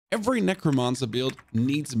Every Necromancer build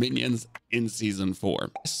needs minions in Season 4.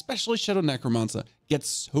 Especially Shadow Necromancer gets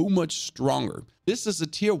so much stronger. This is a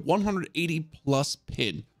tier 180 plus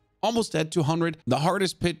pit. Almost at 200, the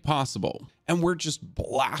hardest pit possible. And we're just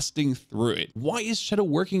blasting through it. Why is Shadow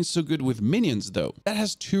working so good with minions though? That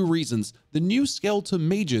has two reasons. The new skeleton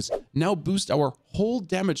mages now boost our whole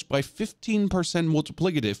damage by 15%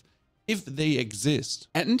 multiplicative if they exist.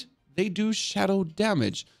 And they do shadow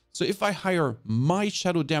damage. So if I hire my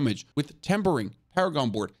shadow damage with tempering, Paragon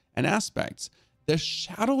Board, and aspects, the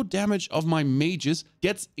shadow damage of my mages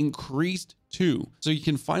gets increased too. So you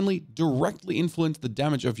can finally directly influence the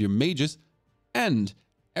damage of your mages, and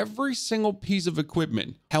every single piece of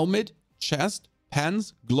equipment, helmet, chest,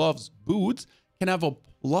 pants, gloves, boots, can have a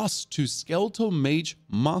plus to skeletal mage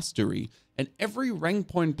mastery, and every rank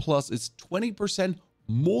point plus is 20%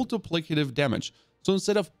 multiplicative damage. So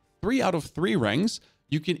instead of 3 out of 3 ranks,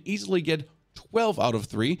 you can easily get 12 out of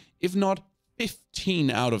 3, if not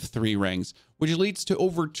 15 out of 3 ranks, which leads to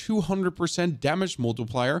over 200% damage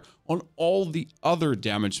multiplier on all the other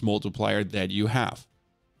damage multiplier that you have.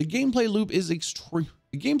 The gameplay loop is extreme.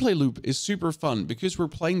 The gameplay loop is super fun because we're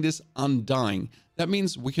playing this undying. That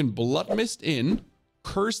means we can blood mist in,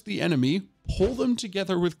 curse the enemy, pull them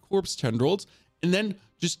together with corpse tendrils, and then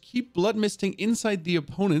just keep blood misting inside the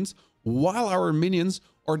opponents while our minions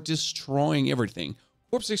are destroying everything.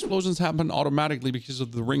 Corpse explosions happen automatically because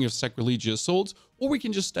of the Ring of Sacrilegious Souls, or we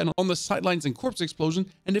can just stand on the sidelines in corpse explosion,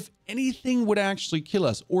 and if anything would actually kill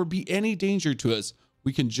us or be any danger to us,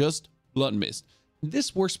 we can just blood mist.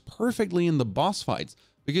 This works perfectly in the boss fights,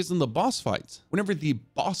 because in the boss fights, whenever the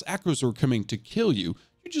boss accros are coming to kill you,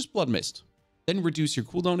 you just blood mist. Then reduce your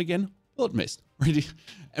cooldown again, blood mist.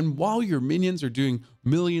 And while your minions are doing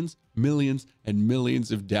millions, millions, and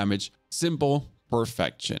millions of damage, simple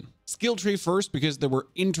perfection. Skill tree first, because there were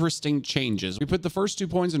interesting changes. We put the first 2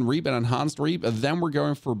 points in Reap and Enhanced Reap, and then we're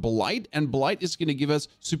going for Blight, and Blight is going to give us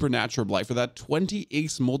Supernatural Blight for that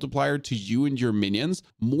 20x multiplier to you and your minions,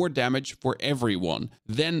 more damage for everyone.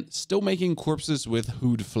 Then still making corpses with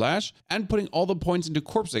Hood Flash, and putting all the points into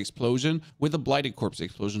Corpse Explosion with a Blighted Corpse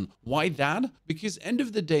Explosion. Why that? Because end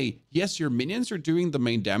of the day, yes, your minions are doing the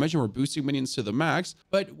main damage, and we're boosting minions to the max,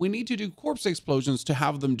 but we need to do Corpse Explosions to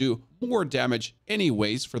have them do more damage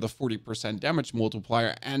anyways for the 40% damage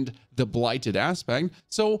multiplier and the Blighted Aspect.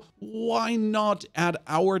 So why not add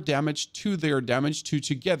our damage to their damage to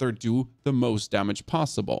together do the most damage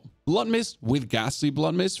possible? Blood Mist with Ghastly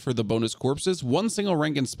Blood Mist for the bonus corpses, 1 single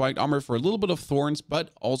rank in Spiked Armor for a little bit of Thorns,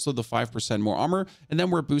 but also the 5% more armor, and then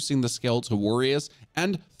we're boosting the Skeletal Warriors,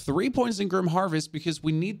 and 3 points in Grim Harvest because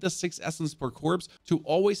we need the 6 essence per corpse to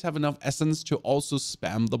always have enough essence to also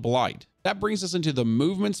spam the Blight. That brings us into the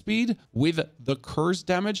movement speed with the curse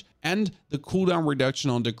damage and the cooldown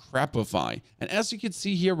reduction on Decrepify. And as you can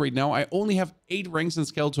see here right now, I only have 8 ranks in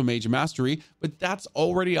Skeletal Mage Mastery, but that's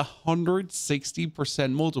already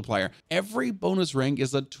 160% multiplier. Every bonus rank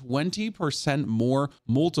is a 20% more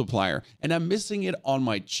multiplier, and I'm missing it on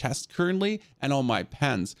my chest currently and on my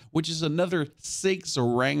pants, which is another 6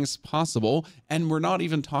 ranks possible. And we're not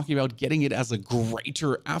even talking about getting it as a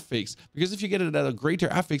greater affix, because if you get it at a greater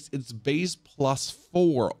affix, it's base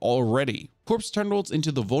 +4 already. Corpse Tendrils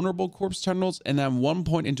into the vulnerable Corpse Tendrils, and then 1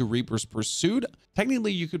 point into Reaper's Pursuit.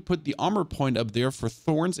 Technically, you could put the armor point up there for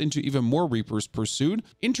Thorns into even more Reaper's Pursuit.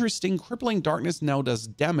 Interesting, Crippling Darkness now does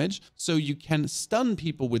damage, so you can stun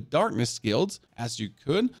people with darkness skills, as you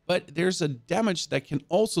could, but there's a damage that can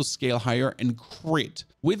also scale higher and crit.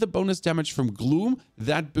 With the bonus damage from Gloom,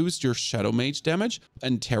 that boosts your Shadow Mage damage,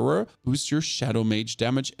 and Terror boosts your Shadow Mage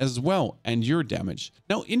damage as well, and your damage.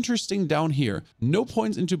 Now, interesting down here, no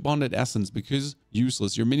points into Bonded Essence because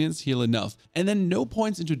useless, your minions heal enough, and then no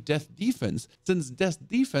points into Death Defense since Death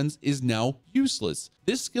Defense is now useless.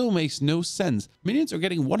 This skill makes no sense. Minions are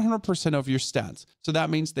getting 100% of your stats, so that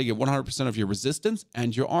means they get 100% of your resistance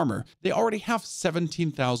and your armor. They already have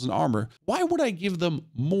 17,000 armor. Why would I give them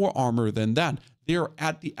more armor than that? They're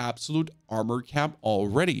at the absolute armor cap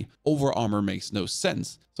already. Over armor makes no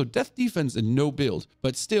sense. So Death Defense in no build,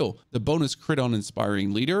 but still the bonus crit on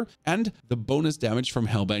Inspiring Leader and the bonus damage from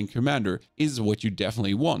Hellbent Commander is what you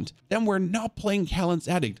definitely want. Then we're not playing Callan's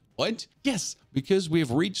Addict. What? Yes, because we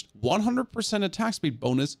have reached 100% attack speed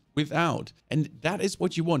bonus without. And that is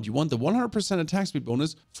what you want. You want the 100% attack speed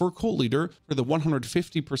bonus for Cult Leader for the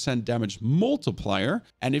 150% damage multiplier.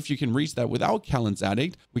 And if you can reach that without Callan's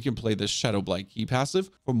Addict, we can play the Shadow Blight key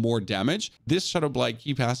passive for more damage. This Shadow Blight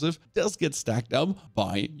key passive does get stacked up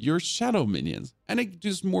by your Shadow minions. and it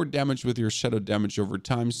does more damage with your shadow damage over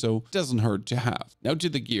time, so it doesn't hurt to have. Now to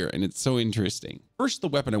the gear, and it's so interesting. First, the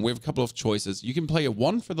weapon, and we have a couple of choices. You can play a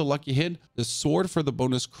wand for the lucky hit, the sword for the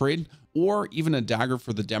bonus crit, or even a dagger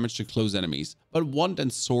for the damage to close enemies. But wand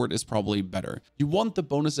and sword is probably better. You want the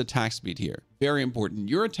bonus attack speed here. Very important.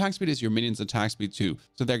 Your attack speed is your minions' attack speed too,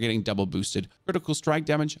 so they're getting double boosted. Critical strike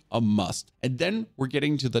damage, a must. And then we're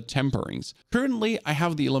getting to the temperings. Currently, I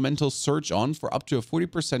have the elemental surge on for up to a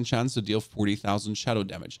 40% chance to deal 40,000 shadow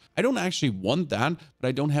damage. I don't actually want that, but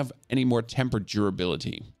I don't have any more tempered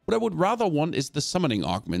durability. What I would rather want is the summoning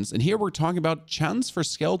augments, and here we're talking about chance for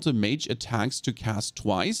skeleton mage attacks to cast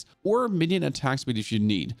twice, or minion attack speed if you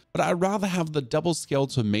need. But I'd rather have the double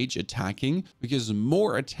skeleton mage attacking, because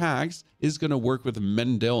more attacks is going to work with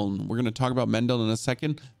Mendel. We're going to talk about Mendel in a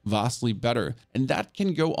second, vastly better. And that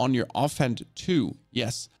can go on your offhand too.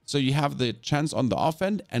 Yes, so you have the chance on the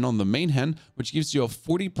offhand and on the main hand, which gives you a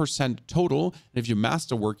 40% total. And if you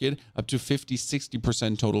masterwork it, up to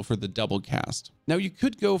 50-60% total for the double cast. Now you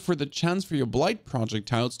could go for the chance for your blight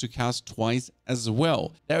projectiles to cast twice as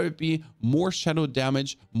well. That would be more shadow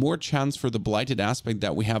damage, more chance for the blighted aspect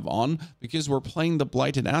that we have on, because we're playing the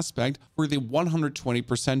blighted aspect for the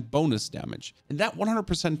 120% bonus damage. And that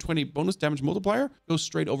 100% 20 bonus damage multiplier goes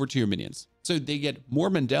straight over to your minions. So they get more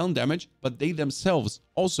Mendel damage, but they themselves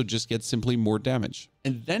also just get simply more damage.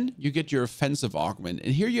 And then you get your offensive augment.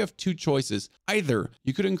 And here you have two choices. Either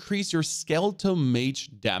you could increase your skeletal mage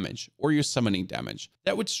damage or your summoning damage.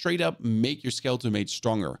 That would straight up make your skeletal mage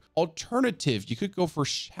stronger. Alternative, you could go for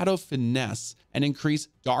shadow finesse and increase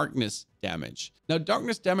darkness damage. Now,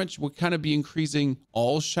 darkness damage would kind of be increasing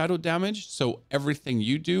all shadow damage, so everything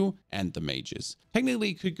you do and the mages. Technically,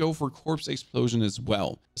 you could go for corpse explosion as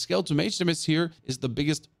well. The skeletal mage damage here is the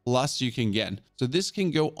biggest plus you can get. So this can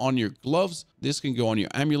go on your gloves, this can go on your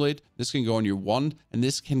amulet, this can go on your wand, and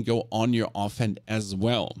this can go on your offhand as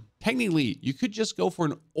well. Technically, you could just go for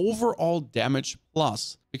an overall damage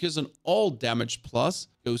plus, because an all damage plus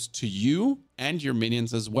goes to you and your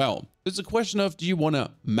minions as well. It's a question of, do you want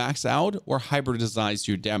to max out or hybridize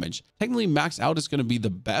your damage? Technically, max out is going to be the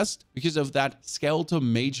best because of that skeletal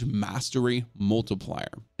mage mastery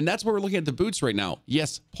multiplier. And that's where we're looking at the boots right now.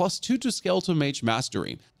 Yes, +2 to skeletal mage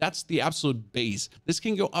mastery. That's the absolute base. This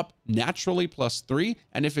can go up naturally +3,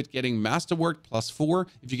 and if it's getting masterwork +4,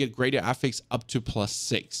 if you get greater affix up to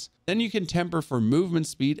 +6. Then you can temper for movement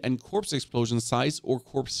speed and corpse explosion size or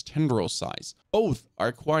corpse tendril size. Both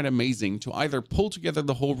are quite amazing to either pull together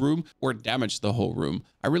the whole room or damage the whole room.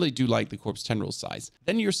 I really do like the corpse tendril size.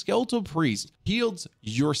 Then your skeletal priest heals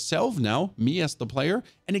yourself now, me as the player,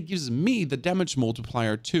 and it gives me the damage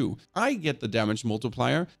multiplier too. I get the damage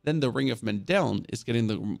multiplier, then the Ring of Mendel is getting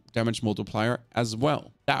the damage multiplier as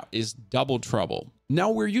well. That is double trouble. Now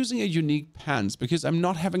we're using a unique pants because I'm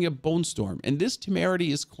not having a bone storm, and this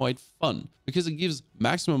temerity is quite fun because it gives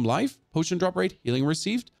maximum life, potion drop rate, healing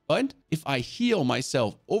received. But if I heal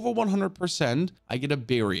myself over 100%, I get a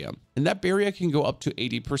barrier, and that barrier can go up to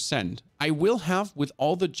 80%. I will have, with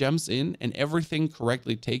all the gems in and everything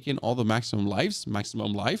correctly taken, all the maximum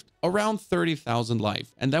life, around 30,000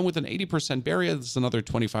 life. And then with an 80% barrier, that's another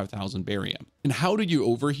 25,000 barrier. And how do you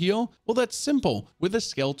overheal? Well, that's simple. With a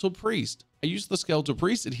skeletal priest. I use the skeletal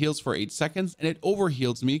priest, it heals for 8 seconds, and it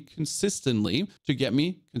overheals me consistently to get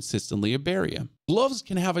me consistently a barrier. Gloves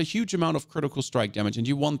can have a huge amount of critical strike damage, and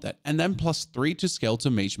you want that. And then +3 to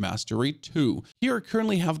skeletal mage mastery 2. Here I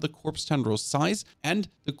currently have the corpse tendril size and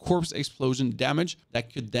the corpse explosion damage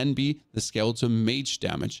that could then be the skeletal mage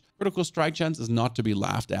damage. Critical strike chance is not to be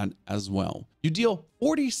laughed at as well. You deal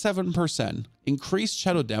 47% increased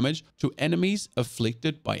shadow damage to enemies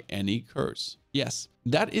afflicted by any curse. Yes,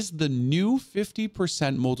 that is the new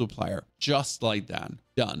 50% multiplier, just like that.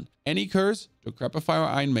 Done. Any curse to Crepify or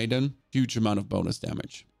Iron Maiden, huge amount of bonus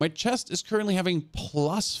damage. My chest is currently having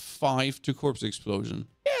 +5 to corpse explosion.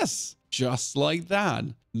 Yes, just like that.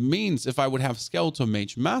 Means if I would have skeletal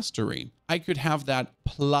mage mastery, I could have that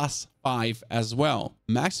 +5 as well.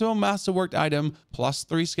 Maximum masterworked item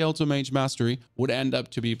 +3 skeletal mage mastery would end up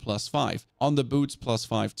to be +5. On the boots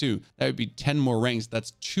 +5 too. That would be 10 more ranks.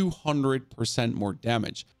 That's 200% more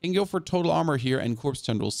damage. You can go for total armor here and corpse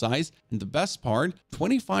tendril size. And the best part,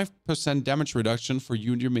 25% damage reduction for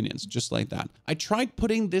you and your minions, just like that. I tried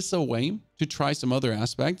putting this away to try some other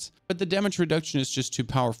aspects, but the damage reduction is just too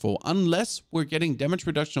powerful. Unless we're getting damage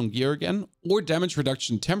reduction on gear again or damage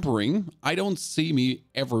reduction tempering, I don't see me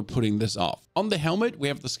ever putting shooting this off. On the helmet, we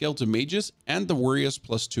have the Skeleton Mages and the Warriors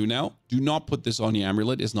 +2 now. Do not put this on your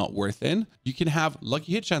amulet, it's not worth it. You can have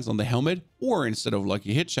lucky hit chance on the helmet, or instead of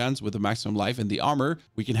lucky hit chance with the maximum life in the armor,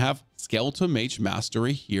 we can have Skeleton Mage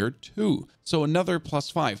Mastery here too. So another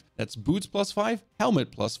 +5. That's boots +5,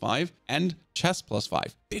 helmet +5, and chest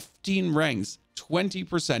 +5. 15 ranks.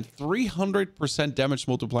 20%, 300% damage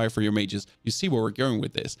multiplier for your mages. You see where we're going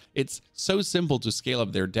with this. It's so simple to scale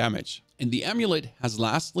up their damage. And the amulet has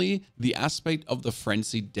lastly the aspect of the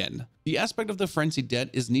Frenzied Den. The aspect of the Frenzied Den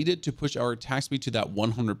is needed to push our attack speed to that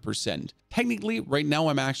 100%. Technically, right now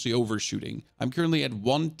I'm actually overshooting. I'm currently at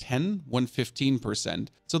 110, 115%.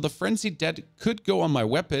 So the Frenzied Den could go on my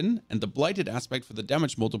weapon, and the Blighted Aspect for the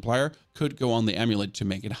damage multiplier could go on the amulet to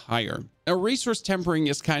make it higher. Now, resource tempering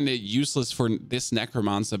is kind of useless for this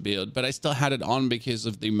Necromancer build, but I still had it on because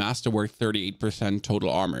of the Masterwork 38% total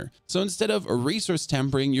armor. So instead of a resource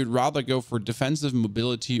tempering, you'd rather go for defensive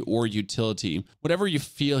mobility or utility. Whatever you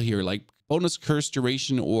feel here, like bonus curse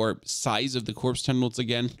duration or size of the corpse tendrils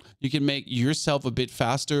again. You can make yourself a bit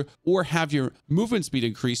faster or have your movement speed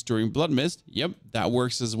increase during Blood Mist. Yep, that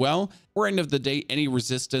works as well. Or end of the day, any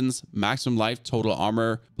resistance, maximum life, total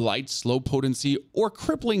armor, blight, slow potency, or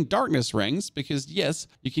crippling darkness ranks, because yes,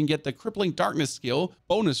 you can get the crippling darkness skill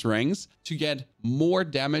bonus ranks to get more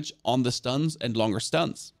damage on the stuns and longer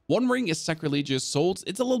stuns. One ring is Sacrilegious Souls.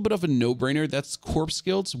 It's a little bit of a no-brainer. That's corpse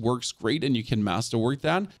skills, works great, and you can masterwork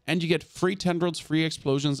that. And you get free tendrils, free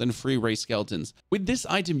explosions, and free raised skeletons. With this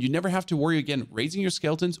item, you never have to worry again raising your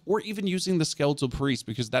skeletons or even using the skeletal priest,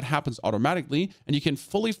 because that happens automatically, and you can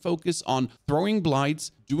fully focus on throwing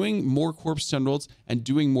blights, doing more corpse tendrils, and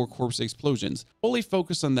doing more corpse explosions. Fully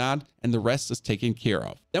focus on that, and the rest is taken care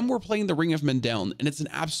of. Then we're playing the Ring of Mendeln, and it's an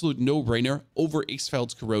absolute no-brainer over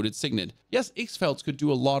Ixfeld's Corroded Signet. Yes, Ixfeld's could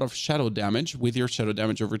do a lot of shadow damage with your shadow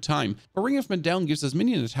damage over time, but Ring of Mendeln gives us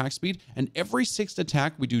minion attack speed, and every 6th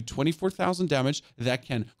attack we do 24,000 damage that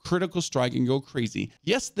can critical strike and go crazy.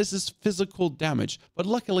 Yes, this is physical damage, but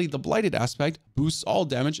luckily the Blighted Aspect boosts all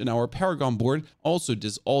damage, and our Paragon Board also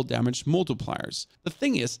does all damage multipliers. The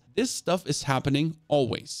thing is, this stuff is happening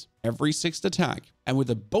always. Every 6th attack. And with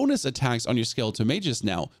the bonus attacks on your Skeleton Mages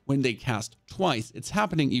now, when they cast twice, it's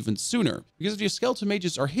happening even sooner. Because if your Skeleton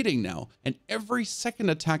Mages are hitting now, and every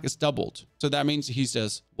 2nd attack is doubled. So that means he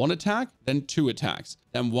says 1 attack, then 2 attacks,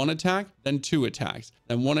 then 1 attack, then 2 attacks,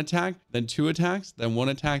 then 1 attack, then 2 attacks, then 1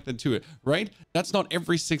 attack, then 2, right? That's not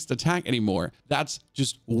every 6th attack anymore. That's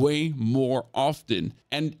just way more often.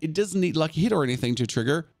 And it doesn't need lucky hit or anything to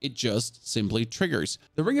trigger. It just simply triggers.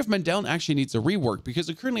 The Ring of Mendeln actually needs a rework because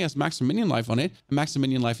it currently has maximum minion life on it, and maximum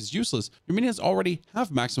minion life is useless. Your minions already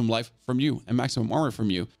have maximum life from you and maximum armor from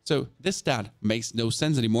you. So this stat makes no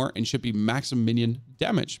sense anymore and should be maximum minion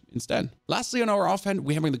damage instead. Lastly, on our offhand,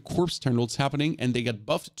 we're having the corpse tendrils happening, and they get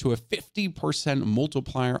buffed to a 50%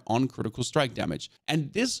 multiplier on critical strike damage.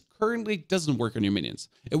 And this currently doesn't work on your minions.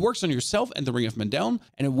 It works on yourself and the Ring of Mendeln,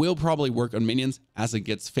 and it will probably work on minions as it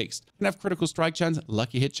gets fixed. You can have critical strike chance,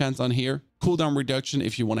 lucky hit chance on here, cooldown reduction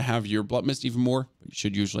if you want to have your Blood Mist even more, but you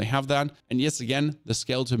should usually have that. And yes, again, the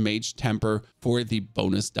Skeleton Mage temper for the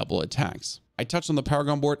bonus double attacks. I touched on the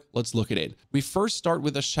Paragon Board. Let's look at it. We first start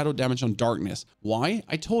with the shadow damage on darkness. Why?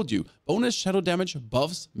 I told you, bonus shadow damage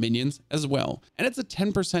buffs minions as well. And it's a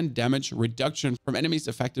 10% damage reduction from enemies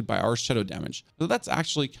affected by our shadow damage. So that's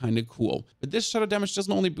actually kind of cool. But this shadow damage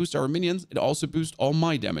doesn't only boost our minions, it also boosts all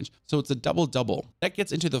my damage. So it's a double-double. That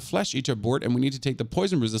gets into the Flesh Eater board, and we need to take the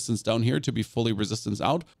poison resistance down here to be fully resistance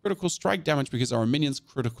out. Critical strike damage because our minions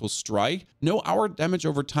critical strike. No, our damage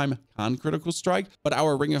over time can critical strike, but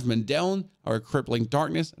our Ring of Mendeln, our Crippling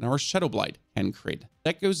Darkness, and our Shadow Blight can crit.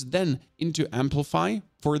 That goes then into Amplify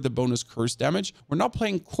for the bonus curse damage. We're not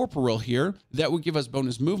playing Corporeal here. That would give us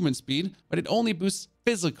bonus movement speed, but it only boosts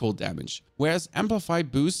physical damage, whereas Amplify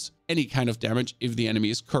boosts any kind of damage if the enemy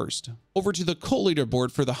is cursed. Over to the Cult Leader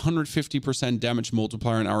board for the 150% damage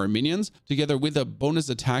multiplier on our minions, together with a bonus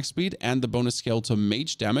attack speed and the bonus Skeleton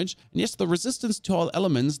Mage damage. And yes, the resistance to all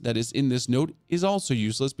elements that is in this node is also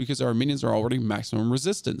useless because our minions are already maximum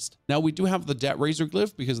resistanced. Now we do have the Debt Razor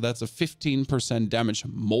glyph because that's a 15% damage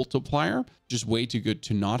multiplier, just way too good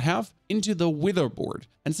to not have, into the Wither board.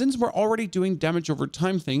 And since we're already doing damage over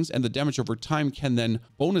time things, and the damage over time can then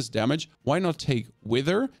bonus damage, why not take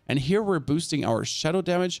Wither? And here we're boosting our shadow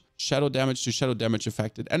damage to shadow damage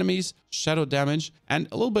affected enemies, shadow damage, and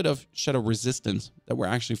a little bit of shadow resistance that we're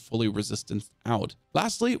actually fully resistant out.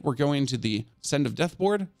 Lastly, we're going to the Send of Death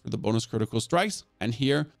board for the bonus critical strikes, and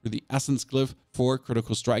here for the Essence glyph for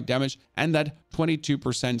critical strike damage, and that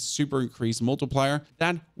 22% super increase multiplier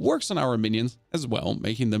that works on our minions as well,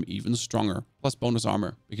 making them even stronger, plus bonus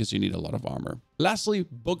armor because you need a lot of armor. Lastly,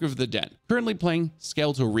 Book of the Dead. Currently playing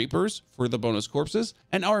Skeletal Reapers for the bonus corpses,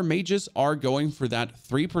 and our mages are going for that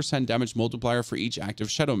 3% damage multiplier for each active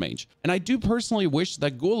Shadow Mage. And I do personally wish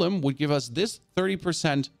that Golem would give us this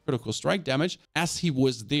 30% critical strike damage as he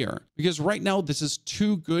was there, because right now this is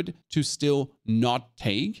too good to still not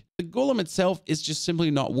take. The Golem itself is just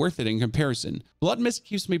simply not worth it in comparison. Blood Mist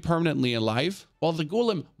keeps me permanently alive, while the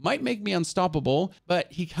Golem might make me unstoppable,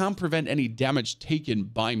 but he can't prevent any damage taken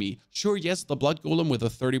by me. Sure, yes, the Blood Golem with a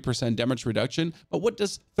 30% damage reduction, but what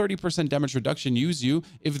does 30% damage reduction use you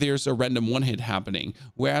if there's a random one-hit happening?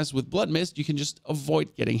 Whereas with Blood Mist, you can just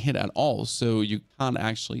avoid getting hit at all, so you can't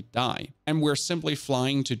actually die. And we're simply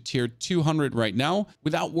flying to tier 200 right now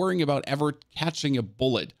without worrying about ever catching a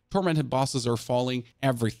bullet. Tormented bosses are falling,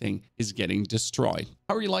 everything is getting destroyed.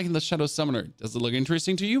 How are you liking the Shadow Summoner? Does it look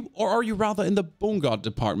interesting to you? Or are you rather in the Bone God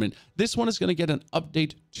department? This one is going to get an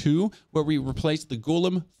update 2 where we replace the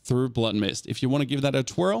Golem through Blood Mist. If you want to give that a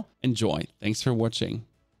twirl, enjoy. Thanks for watching.